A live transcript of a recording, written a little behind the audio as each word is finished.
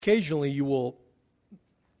Occasionally you will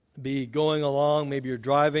be going along, maybe you're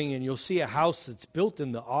driving, and you'll see a house that's built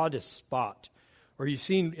in the oddest spot. Or you've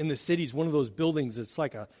seen in the cities one of those buildings that's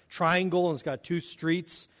like a triangle and it's got two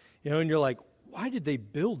streets, and you're like, why did they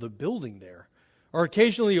build a building there? Or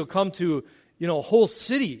occasionally you'll come to, a whole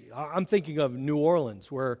city. I'm thinking of New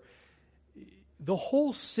Orleans, where the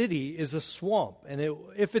whole city is a swamp. And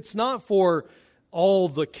if it's not for all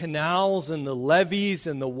the canals and the levees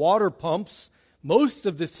and the water pumps, most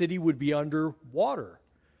of the city would be underwater.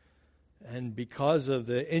 And because of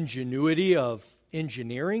the ingenuity of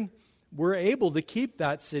engineering, we're able to keep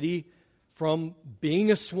that city from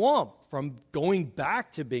being a swamp, from going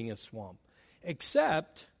back to being a swamp.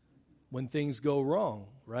 Except when things go wrong,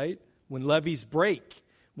 right? When levees break,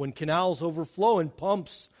 when canals overflow and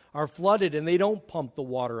pumps are flooded and they don't pump the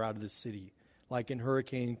water out of the city, like in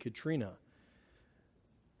Hurricane Katrina.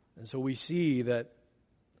 And so we see that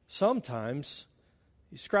sometimes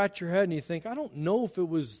you scratch your head and you think, I don't know if it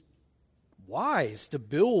was wise to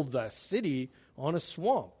build a city on a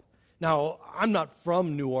swamp. Now, I'm not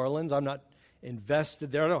from New Orleans. I'm not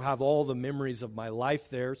invested there. I don't have all the memories of my life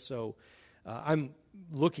there, so I'm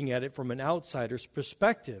looking at it from an outsider's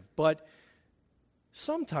perspective. But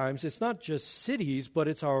sometimes it's not just cities, but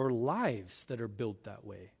it's our lives that are built that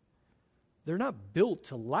way. They're not built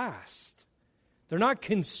to last. They're not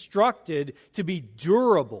constructed to be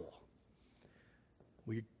durable.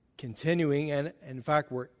 We're continuing, and in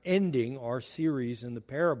fact, we're ending our series in the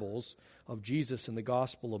parables of Jesus in the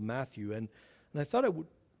Gospel of Matthew. And I thought it would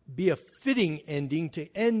be a fitting ending to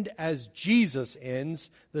end as Jesus ends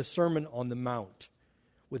the Sermon on the Mount,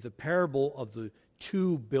 with the parable of the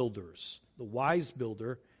two builders, the wise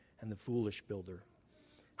builder and the foolish builder.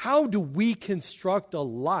 How do we construct a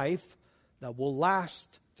life that will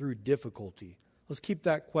last through difficulty? Let's keep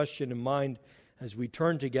that question in mind as we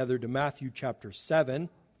turn together to Matthew chapter 7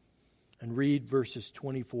 and read verses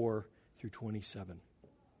 24 through 27.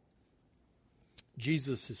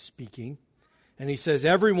 Jesus is speaking, and he says,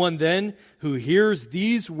 "Everyone then who hears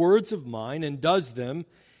these words of mine and does them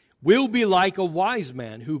will be like a wise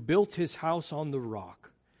man who built his house on the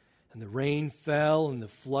rock. And the rain fell, and the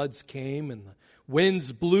floods came, and the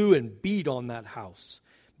winds blew and beat on that house.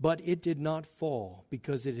 But it did not fall,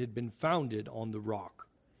 because it had been founded on the rock.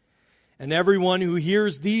 And everyone who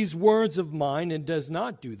hears these words of mine and does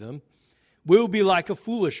not do them will be like a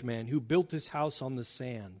foolish man who built his house on the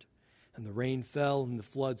sand. And the rain fell, and the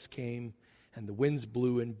floods came, and the winds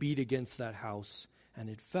blew and beat against that house, and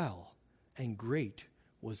it fell, and great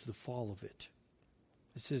was the fall of it."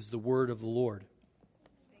 This is the word of the Lord.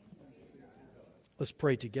 Let's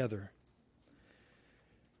pray together.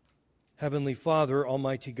 Heavenly Father,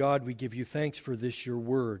 Almighty God, we give you thanks for this, your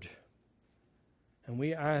word. And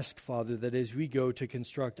we ask, Father, that as we go to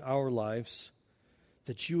construct our lives,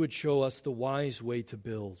 that you would show us the wise way to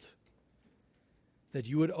build. That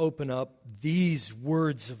you would open up these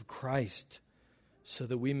words of Christ so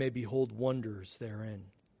that we may behold wonders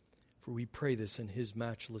therein. For we pray this in his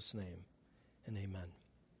matchless name, and amen.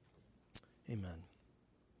 Amen.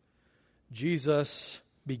 Jesus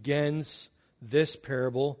begins this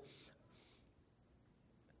parable.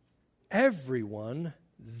 Everyone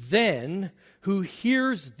then who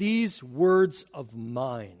hears these words of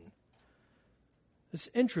mine. It's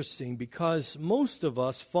interesting because most of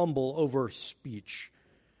us fumble over speech.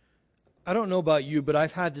 I don't know about you, but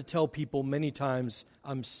I've had to tell people many times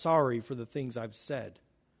I'm sorry for the things I've said.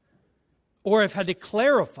 Or I've had to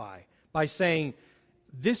clarify by saying,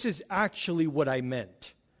 this is actually what I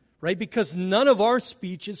meant. Right? Because none of our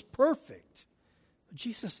speech is perfect.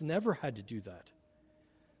 Jesus never had to do that.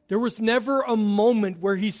 There was never a moment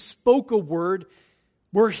where he spoke a word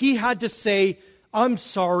where he had to say, I'm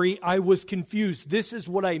sorry, I was confused. This is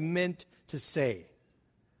what I meant to say.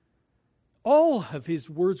 All of his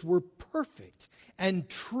words were perfect and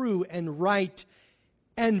true and right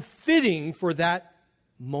and fitting for that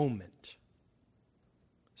moment.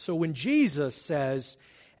 So when Jesus says,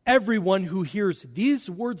 everyone who hears these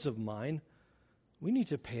words of mine, we need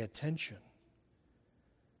to pay attention.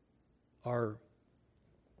 The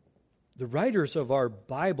writers of our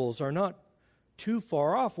Bibles are not too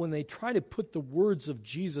far off when they try to put the words of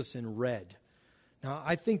Jesus in red. Now,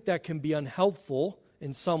 I think that can be unhelpful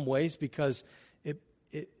in some ways because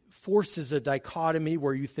it forces a dichotomy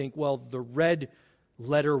where you think, well, the red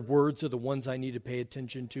letter words are the ones I need to pay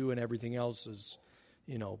attention to and everything else is,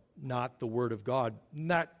 not the Word of God.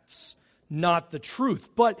 And that's not the truth.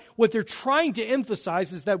 But what they're trying to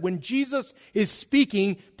emphasize is that when Jesus is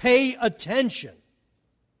speaking, pay attention.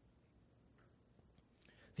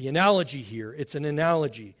 The analogy here, it's an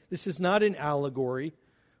analogy. This is not an allegory.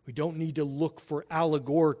 We don't need to look for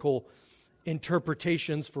allegorical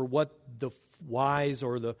interpretations for what the wise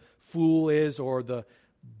or the fool is, or the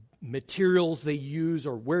materials they use,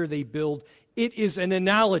 or where they build. It is an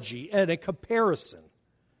analogy and a comparison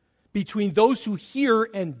between those who hear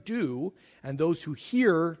and do, and those who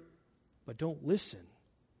hear but don't listen.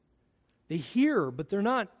 They hear, but they're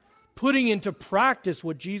not putting into practice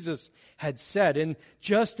what Jesus had said. And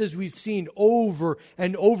just as we've seen over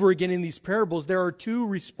and over again in these parables, there are two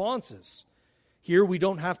responses. Here we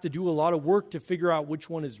don't have to do a lot of work to figure out which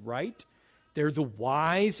one is right. They're the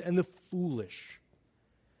wise and the foolish.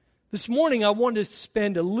 This morning I want to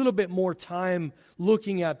spend a little bit more time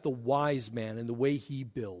looking at the wise man and the way he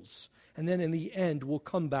builds. And then in the end we'll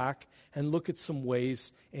come back and look at some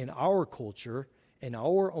ways in our culture, in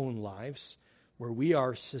our own lives, where we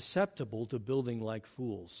are susceptible to building like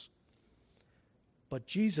fools. But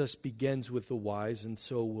Jesus begins with the wise, and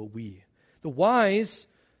so will we. The wise,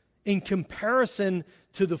 in comparison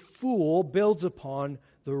to the fool, builds upon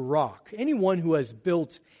the rock. Anyone who has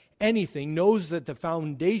built anything knows that the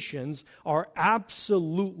foundations are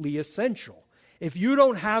absolutely essential. If you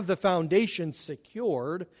don't have the foundation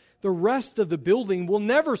secured, the rest of the building will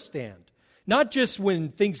never stand. Not just when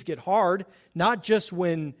things get hard, not just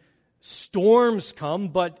when storms come,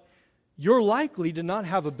 but you're likely to not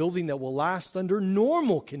have a building that will last under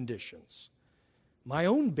normal conditions. My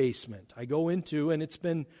own basement I go into, and it's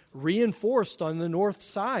been reinforced on the north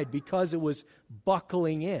side because it was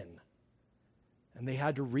buckling in. And they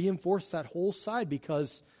had to reinforce that whole side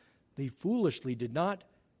because they foolishly did not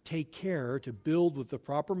take care to build with the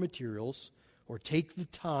proper materials or take the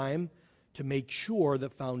time to make sure the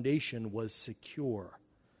foundation was secure.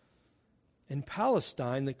 In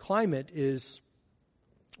Palestine, the climate is,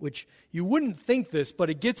 which you wouldn't think this, but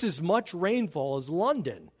it gets as much rainfall as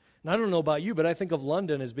London. And I don't know about you, but I think of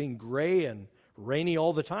London as being gray and rainy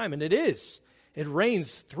all the time, and it is. It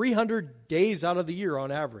rains 300 days out of the year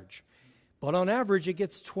on average. But on average, it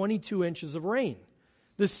gets 22 inches of rain.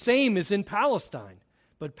 The same is in Palestine,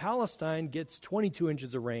 but Palestine gets 22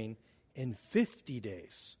 inches of rain in 50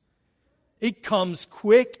 days. It comes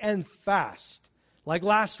quick and fast, like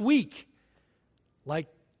last week. Like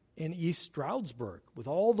in East Stroudsburg, with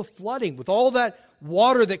all the flooding, with all that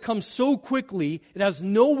water that comes so quickly, it has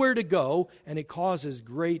nowhere to go, and it causes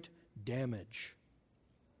great damage.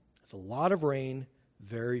 It's a lot of rain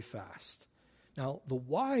very fast. Now, the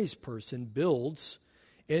wise person builds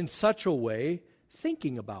in such a way,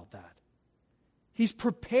 thinking about that. He's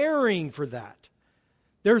preparing for that.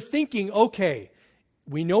 They're thinking, okay,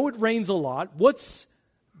 we know it rains a lot. What's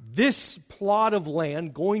this plot of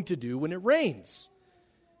land going to do when it rains?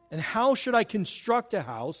 And how should I construct a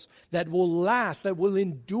house that will last, that will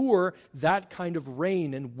endure that kind of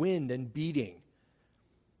rain and wind and beating?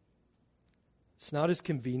 It's not as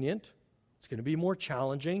convenient. It's going to be more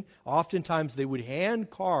challenging. Oftentimes they would hand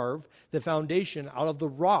carve the foundation out of the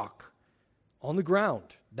rock on the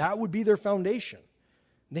ground. That would be their foundation.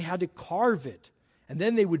 And they had to carve it. And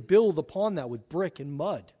then they would build upon that with brick and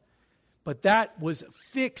mud. But that was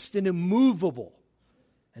fixed and immovable.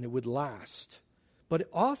 And it would last. But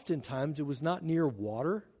oftentimes it was not near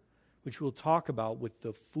water, which we'll talk about with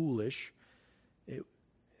the foolish.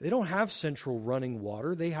 They don't have central running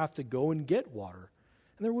water. They have to go and get water.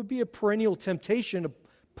 And there would be a perennial temptation to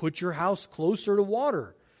put your house closer to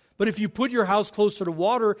water. But if you put your house closer to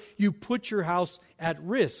water, you put your house at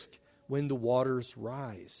risk when the waters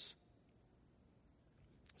rise.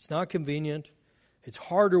 It's not convenient. It's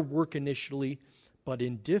harder work initially, but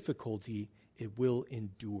in difficulty, it will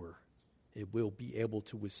endure. It will be able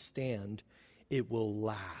to withstand. It will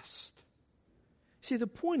last. See, the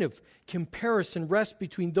point of comparison rests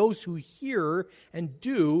between those who hear and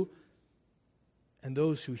do and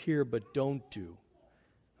those who hear but don't do.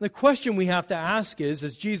 The question we have to ask is,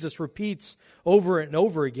 as Jesus repeats over and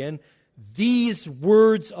over again, these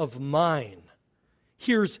words of mine.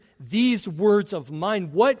 Here's these words of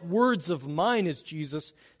mine. What words of mine is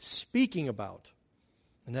Jesus speaking about?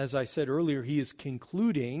 And as I said earlier, he is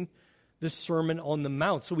concluding the Sermon on the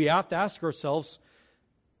Mount. So we have to ask ourselves,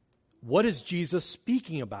 what is Jesus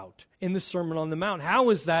speaking about in the Sermon on the Mount?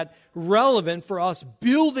 How is that relevant for us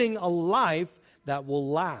building a life that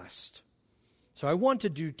will last? So I want to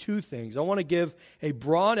do two things. I want to give a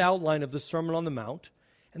broad outline of the Sermon on the Mount,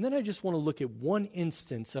 and then I just want to look at one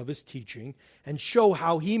instance of his teaching and show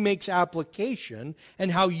how he makes application and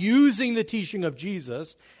how using the teaching of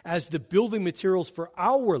Jesus as the building materials for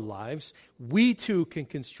our lives, we too can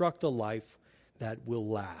construct a life that will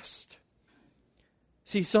last.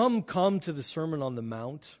 See, some come to the Sermon on the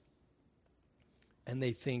Mount and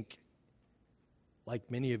they think, like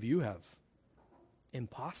many of you have,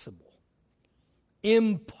 Impossible.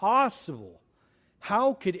 Impossible.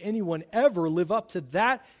 How could anyone ever live up to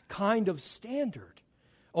that kind of standard?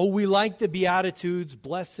 Oh, we like the Beatitudes,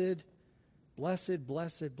 blessed, blessed,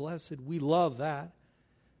 blessed, blessed. We love that.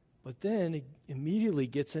 But then it immediately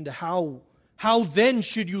gets into how then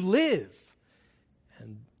should you live?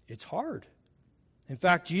 And it's hard. In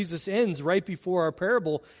fact, Jesus ends right before our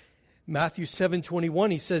parable, Matthew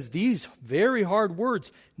 7:21. He says these very hard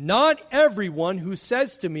words, "Not everyone who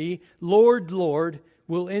says to me, 'Lord, Lord,'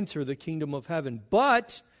 will enter the kingdom of heaven,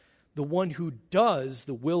 but the one who does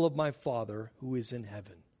the will of my Father who is in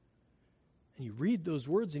heaven." And you read those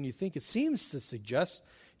words and you think it seems to suggest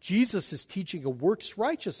Jesus is teaching a works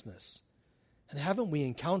righteousness. And haven't we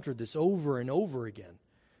encountered this over and over again?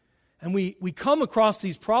 And we come across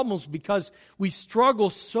these problems because we struggle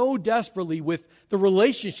so desperately with the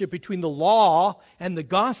relationship between the law and the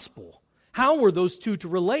gospel. How are those two to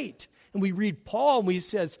relate? And we read Paul and he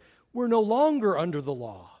says, we're no longer under the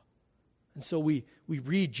law. And so we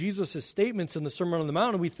read Jesus' statements in the Sermon on the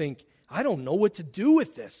Mount and we think, I don't know what to do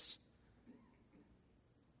with this.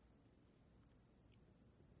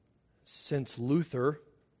 Since Luther,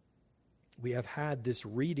 we have had this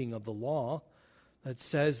reading of the law that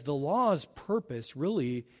says the law's purpose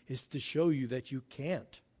really is to show you that you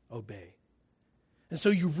can't obey. And so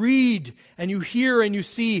you read and you hear and you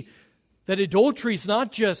see that adultery is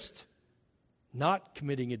not just not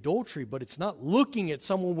committing adultery, but it's not looking at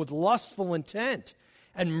someone with lustful intent.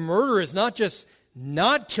 And murder is not just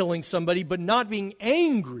not killing somebody, but not being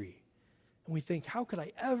angry. And we think, how could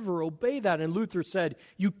I ever obey that? And Luther said,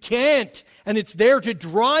 you can't. And it's there to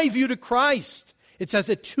drive you to Christ. It's as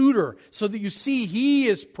a tutor so that you see He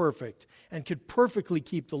is perfect and could perfectly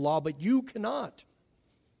keep the law, but you cannot.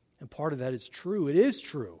 And part of that is true. It is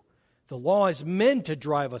true. The law is meant to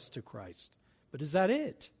drive us to Christ. But is that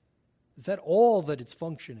it? Is that all that its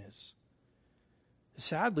function is?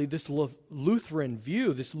 Sadly, this Lutheran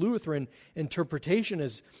view, this Lutheran interpretation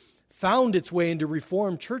has found its way into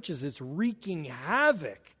Reformed churches. It's wreaking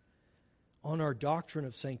havoc on our doctrine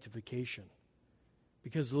of sanctification.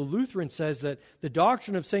 Because the Lutheran says that the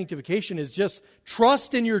doctrine of sanctification is just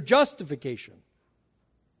trust in your justification.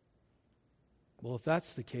 Well, if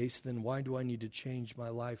that's the case, then why do I need to change my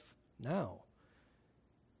life now?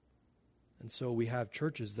 And so we have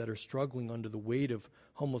churches that are struggling under the weight of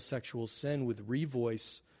homosexual sin with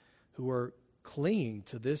Revoice who are clinging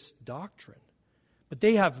to this doctrine. But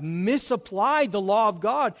they have misapplied the law of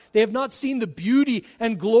God. They have not seen the beauty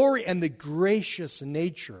and glory and the gracious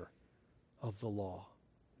nature of the law.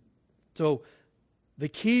 So the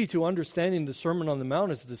key to understanding the Sermon on the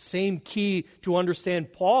Mount is the same key to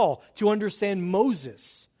understand Paul, to understand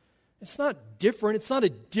Moses. It's not different. It's not a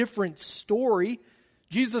different story.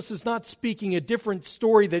 Jesus is not speaking a different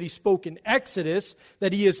story that He spoke in Exodus,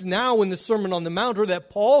 that He is now in the Sermon on the Mount, or that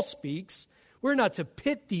Paul speaks. We're not to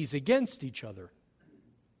pit these against each other.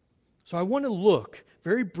 So I want to look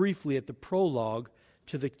very briefly at the prologue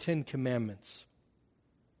to the Ten Commandments.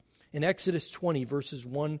 In Exodus 20, verses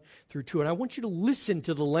 1 through 2. And I want you to listen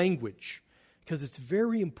to the language, because it's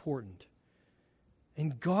very important.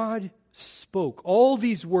 And God spoke all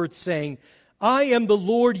these words, saying, I am the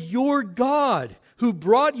Lord your God, who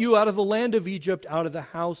brought you out of the land of Egypt, out of the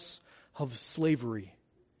house of slavery.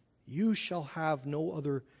 You shall have no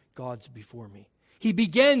other gods before me. He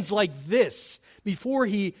begins like this. Before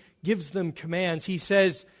he gives them commands, he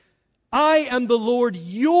says, I am the Lord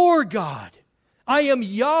your God. I am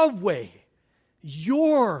Yahweh,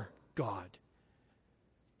 your God.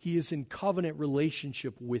 He is in covenant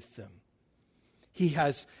relationship with them. He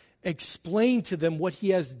has explained to them what He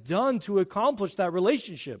has done to accomplish that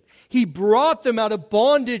relationship. He brought them out of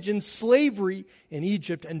bondage and slavery in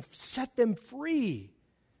Egypt and set them free.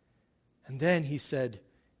 And then He said,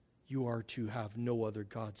 you are to have no other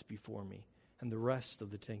gods before me, and the rest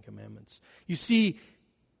of the Ten Commandments. You see,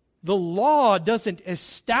 the law doesn't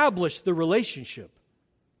establish the relationship.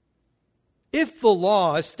 If the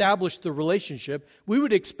law established the relationship, we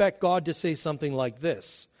would expect God to say something like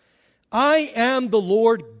this. I am the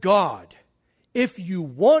Lord God. If you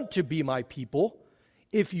want to be my people,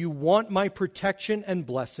 if you want my protection and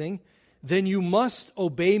blessing, then you must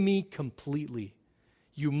obey me completely.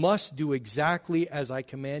 You must do exactly as I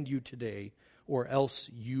command you today, or else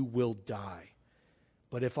you will die.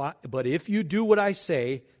 But if you do what I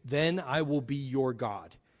say, then I will be your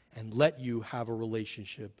God and let you have a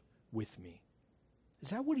relationship with me. Is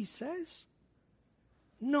that what He says?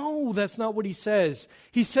 No, that's not what He says.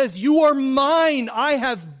 He says, you are mine. I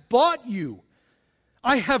have bought you.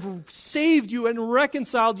 I have saved you and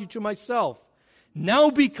reconciled you to myself. Now,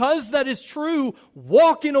 because that is true,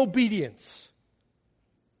 walk in obedience.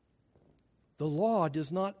 The law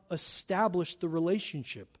does not establish the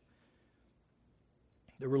relationship.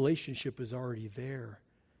 The relationship is already there.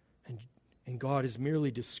 And God is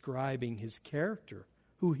merely describing his character,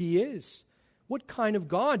 who he is. What kind of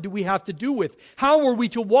God do we have to do with? How are we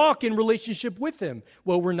to walk in relationship with him?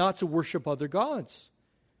 Well, we're not to worship other gods.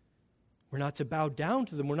 We're not to bow down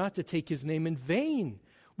to them. We're not to take his name in vain.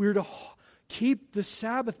 We're to keep the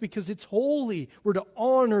Sabbath because it's holy. We're to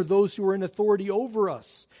honor those who are in authority over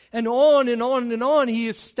us. And on and on and on, he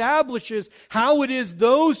establishes how it is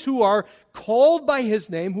those who are called by his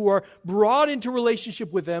name, who are brought into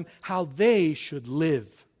relationship with them, how they should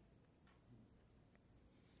live.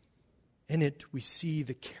 In it, we see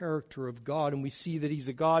the character of God, and we see that he's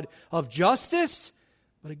a God of justice,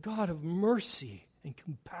 but a God of mercy and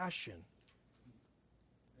compassion.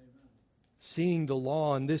 Amen. Seeing the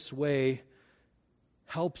law in this way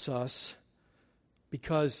helps us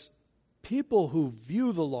because people who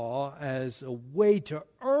view the law as a way to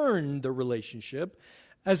earn the relationship,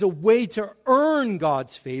 as a way to earn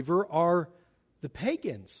God's favor, are the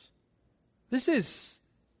pagans. This is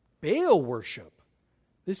Baal worship.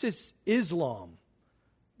 This is Islam.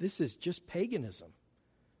 This is just paganism.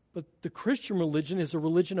 But the Christian religion is a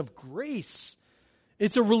religion of grace.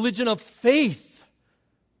 It's a religion of faith.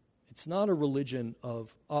 It's not a religion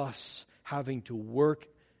of us having to work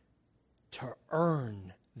to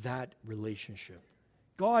earn that relationship.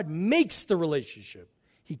 God makes the relationship.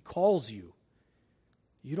 He calls you.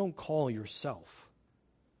 You don't call yourself.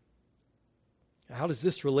 How does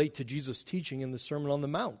this relate to Jesus' teaching in the Sermon on the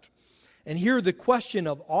Mount? And here the question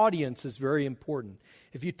of audience is very important.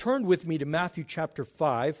 If you turn with me to Matthew chapter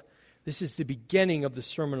 5, this is the beginning of the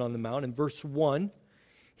Sermon on the Mount. In verse 1,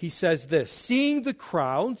 he says this, "Seeing the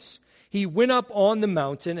crowds, he went up on the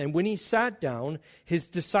mountain, and when he sat down, his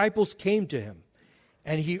disciples came to him.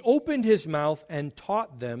 And he opened his mouth and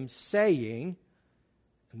taught them, saying,"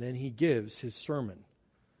 and then he gives his sermon.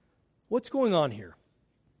 What's going on here?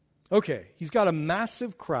 Okay, he's got a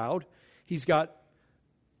massive crowd. He's got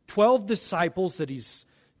 12 disciples that he's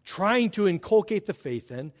trying to inculcate the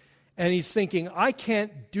faith in, and he's thinking, I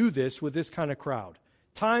can't do this with this kind of crowd.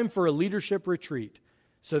 Time for a leadership retreat.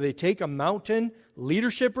 So they take a mountain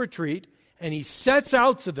leadership retreat, and he sets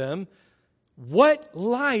out to them what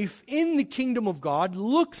life in the kingdom of God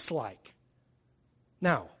looks like.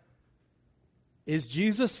 Now, is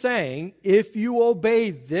Jesus saying, if you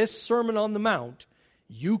obey this Sermon on the Mount,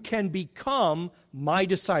 you can become my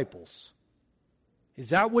disciples? Is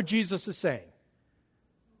that what Jesus is saying?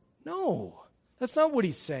 No, that's not what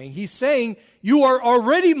he's saying. He's saying, you are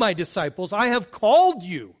already my disciples. I have called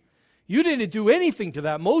you. You didn't do anything to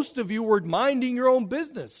that. Most of you were minding your own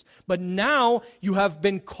business. But now you have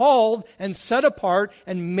been called and set apart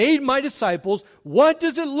and made my disciples. What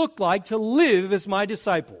does it look like to live as my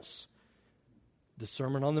disciples? The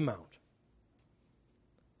Sermon on the Mount.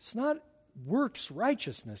 It's not works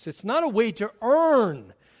righteousness. It's not a way to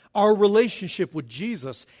earn our relationship with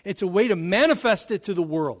Jesus. It's a way to manifest it to the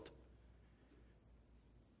world.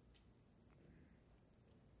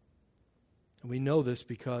 And we know this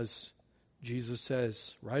because Jesus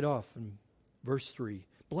says right off in verse 3,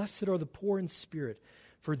 "Blessed are the poor in spirit,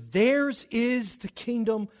 for theirs is the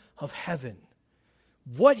kingdom of heaven."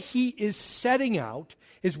 What he is setting out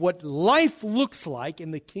is what life looks like in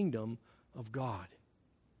the kingdom of God.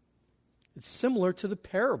 It's similar to the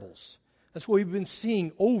parables. That's what we've been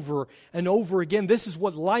seeing over and over again. This is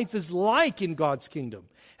what life is like in God's kingdom.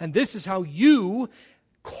 And this is how you,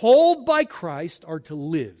 called by Christ, are to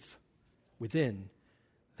live within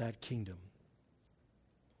that kingdom.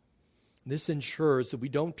 This ensures that we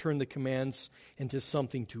don't turn the commands into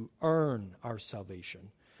something to earn our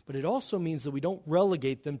salvation. But it also means that we don't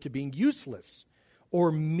relegate them to being useless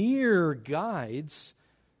or mere guides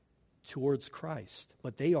towards Christ.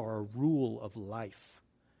 But they are a rule of life.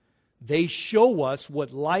 They show us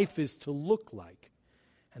what life is to look like,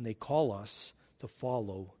 and they call us to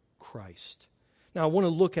follow Christ. Now, I want to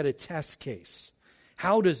look at a test case.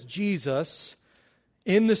 How does Jesus,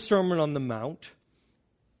 in the Sermon on the Mount,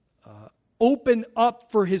 open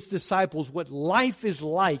up for his disciples what life is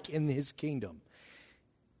like in his kingdom?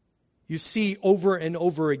 You see over and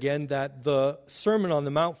over again that the Sermon on the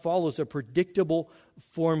Mount follows a predictable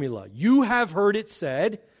formula. You have heard it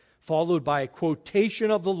said, followed by a quotation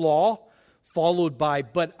of the law, followed by,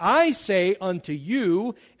 "But I say unto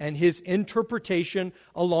you," and his interpretation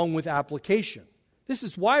along with application. This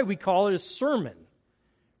is why we call it a sermon,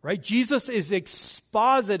 right? Jesus is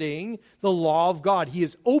expositing the law of God. He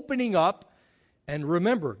is opening up, and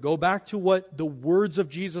remember, go back to what the words of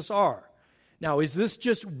Jesus are. Now, is this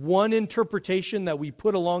just one interpretation that we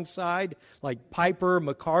put alongside, like Piper,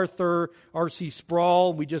 MacArthur, R.C.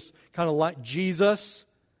 Sproul? We just kind of like Jesus,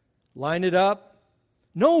 line it up?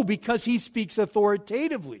 No, because he speaks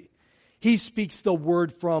authoritatively. He speaks the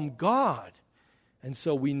word from God. And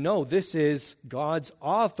so we know this is God's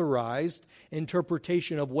authorized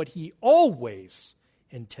interpretation of what he always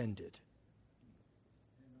intended.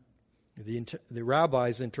 The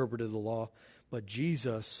rabbis interpreted the law, but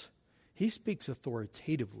Jesus, he speaks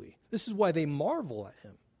authoritatively. This is why they marvel at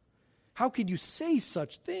him. How could you say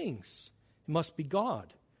such things? It must be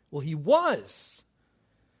God. Well, he was.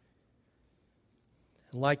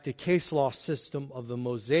 And like the case law system of the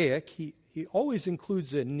Mosaic, he always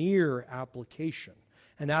includes a near application,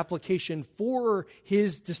 an application for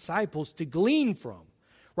his disciples to glean from.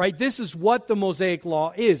 Right? This is what the Mosaic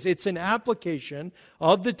Law is. It's an application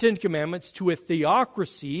of the Ten Commandments to a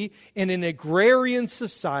theocracy in an agrarian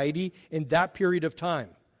society in that period of time.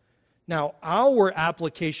 Now, our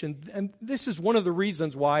application, and this is one of the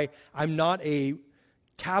reasons why I'm not a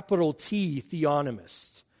capital T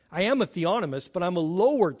theonomist. I am a theonomist, but I'm a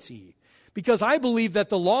lower T, because I believe that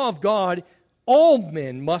the law of God, all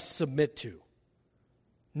men must submit to,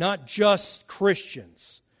 not just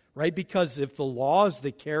Christians. Right? Because if the law is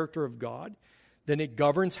the character of God, then it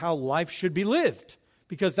governs how life should be lived,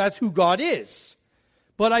 because that's who God is.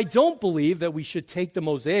 But I don't believe that we should take the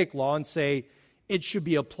Mosaic Law and say it should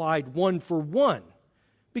be applied one for one,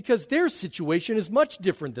 because their situation is much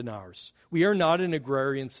different than ours. We are not an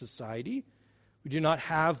agrarian society. We do not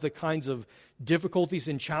have the kinds of difficulties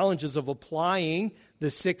and challenges of applying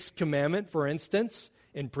the Sixth Commandment, for instance,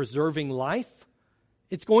 in preserving life.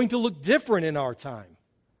 It's going to look different in our time.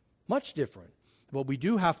 Much different. But we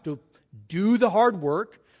do have to do the hard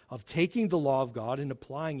work of taking the law of God and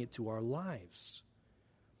applying it to our lives.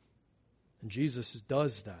 And Jesus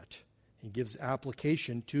does that. He gives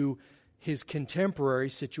application to his contemporary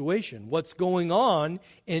situation, what's going on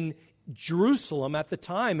in Jerusalem at the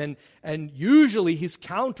time. And usually he's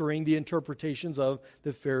countering the interpretations of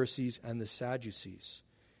the Pharisees and the Sadducees.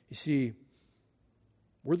 You see,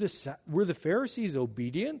 were the Pharisees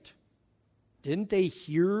obedient? Didn't they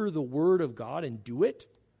hear the word of God and do it?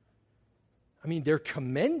 I mean, they're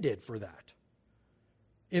commended for that.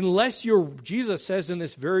 Jesus says in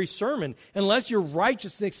this very sermon, unless your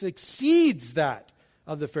righteousness exceeds that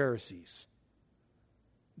of the Pharisees.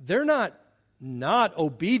 They're not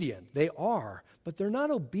obedient. They are, but they're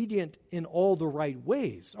not obedient in all the right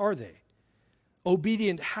ways, are they?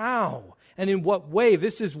 Obedient how? And in what way?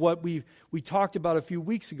 This is what we talked about a few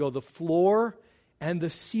weeks ago, the floor and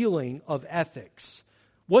the ceiling of ethics.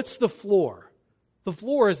 What's the floor? The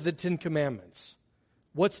floor is the Ten Commandments.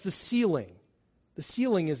 What's the ceiling? The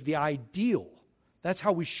ceiling is the ideal. That's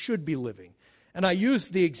how we should be living. And I use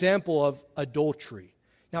the example of adultery.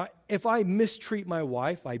 Now, if I mistreat my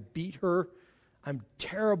wife, I beat her, I'm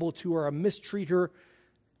terrible to her, I mistreat her,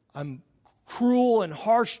 I'm cruel and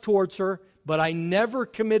harsh towards her, but I never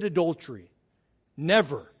commit adultery.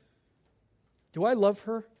 Never. Do I love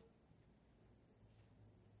her?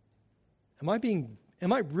 Am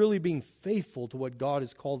I really being faithful to what God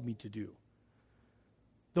has called me to do?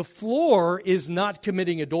 The floor is not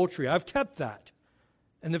committing adultery. I've kept that.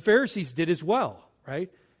 And the Pharisees did as well, right?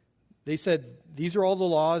 They said, these are all the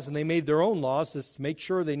laws, and they made their own laws to make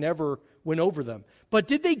sure they never went over them. But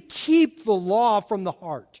did they keep the law from the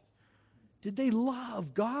heart? Did they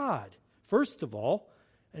love God, first of all?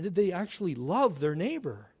 And did they actually love their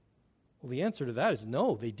neighbor? Well, the answer to that is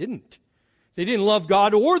no, they didn't. They didn't love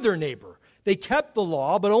God or their neighbor. They kept the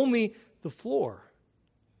law, but only the floor.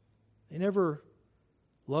 They never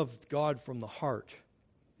loved God from the heart.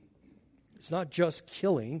 It's not just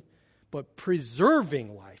killing, but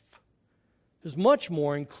preserving life. There's much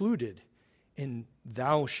more included in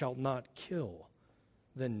thou shalt not kill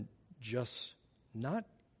than just not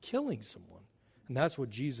killing someone. And that's what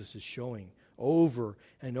Jesus is showing over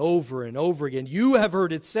and over and over again. You have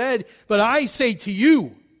heard it said, but I say to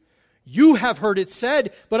you, you have heard it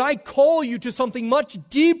said, but I call you to something much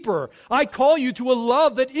deeper. I call you to a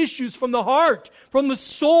love that issues from the heart, from the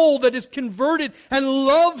soul that is converted and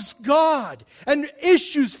loves God and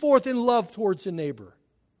issues forth in love towards a neighbor.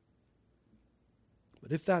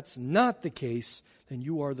 But if that's not the case, then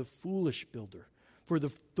you are the foolish builder. For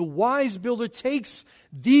the wise builder takes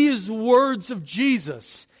these words of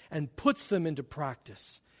Jesus and puts them into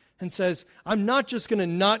practice. And says, I'm not just going to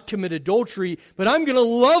not commit adultery, but I'm going to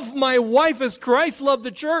love my wife as Christ loved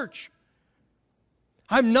the church.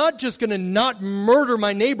 I'm not just going to not murder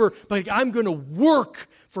my neighbor, but I'm going to work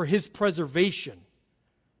for his preservation.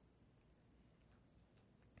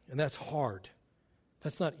 And that's hard.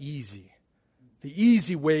 That's not easy. The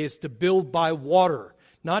easy way is to build by water,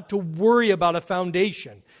 not to worry about a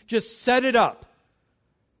foundation. Just set it up.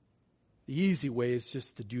 The easy way is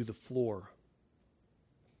just to do the floor.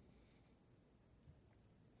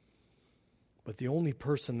 But the only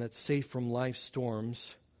person that's safe from life's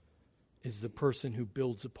storms is the person who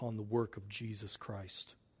builds upon the work of Jesus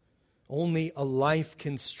Christ. Only a life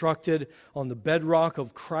constructed on the bedrock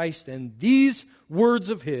of Christ and these words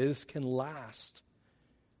of His can last.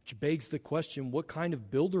 Which begs the question, what kind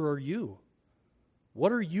of builder are you?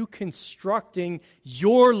 What are you constructing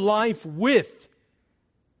your life with?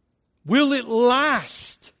 Will it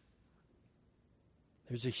last?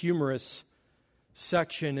 There's a humorous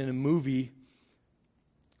section in a movie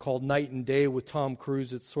called Night and Day with Tom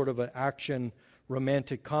Cruise. It's sort of an action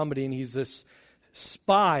romantic comedy, and he's this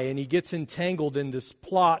spy, and he gets entangled in this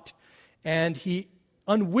plot, and he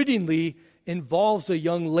unwittingly involves a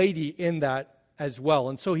young lady in that as well.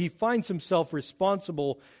 And so he finds himself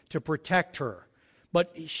responsible to protect her.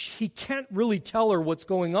 But he can't really tell her what's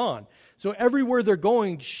going on. So everywhere they're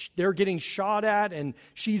going, they're getting shot at, and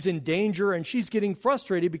she's in danger, and she's getting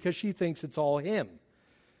frustrated because she thinks it's all him.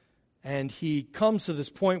 And he comes to this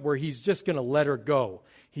point where he's just going to let her go.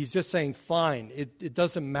 He's just saying, fine, it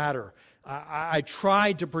doesn't matter. I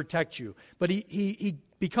tried to protect you. But he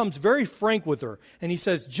becomes very frank with her. And he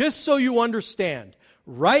says, just so you understand,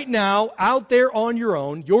 right now, out there on your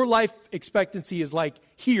own, your life expectancy is like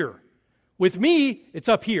here. With me, it's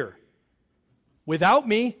up here. Without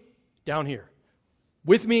me, down here.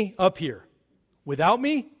 With me, up here. Without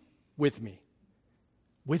me, with me.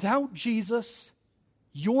 Without Jesus,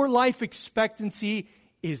 your life expectancy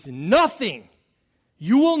is nothing.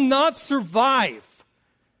 You will not survive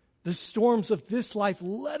the storms of this life,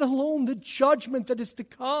 let alone the judgment that is to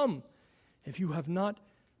come, if you have not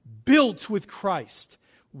built with Christ.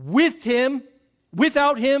 With Him,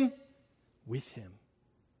 without Him, with Him.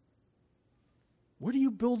 What are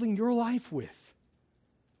you building your life with?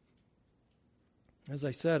 As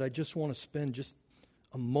I said, I just want to spend just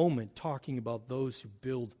a moment talking about those who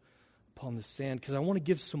build upon the sand, because I want to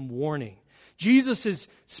give some warning. Jesus is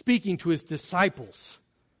speaking to His disciples.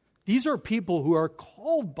 These are people who are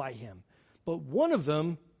called by Him, but one of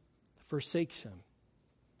them forsakes Him.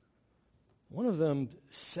 One of them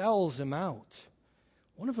sells Him out.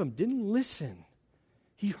 One of them didn't listen.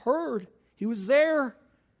 He heard. He was there.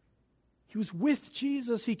 He was with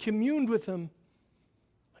Jesus. He communed with Him.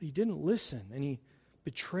 But he didn't listen, and he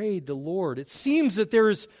betrayed the Lord. It seems that there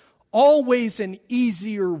is always an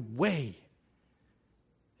easier way.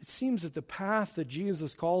 It seems that the path that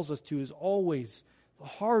Jesus calls us to is always the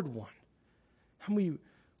hard one. And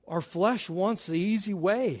our flesh wants the easy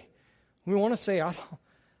way. We want to say,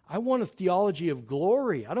 I want a theology of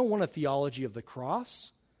glory. I don't want a theology of the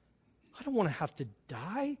cross. I don't want to have to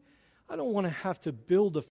die. I don't want to have to build a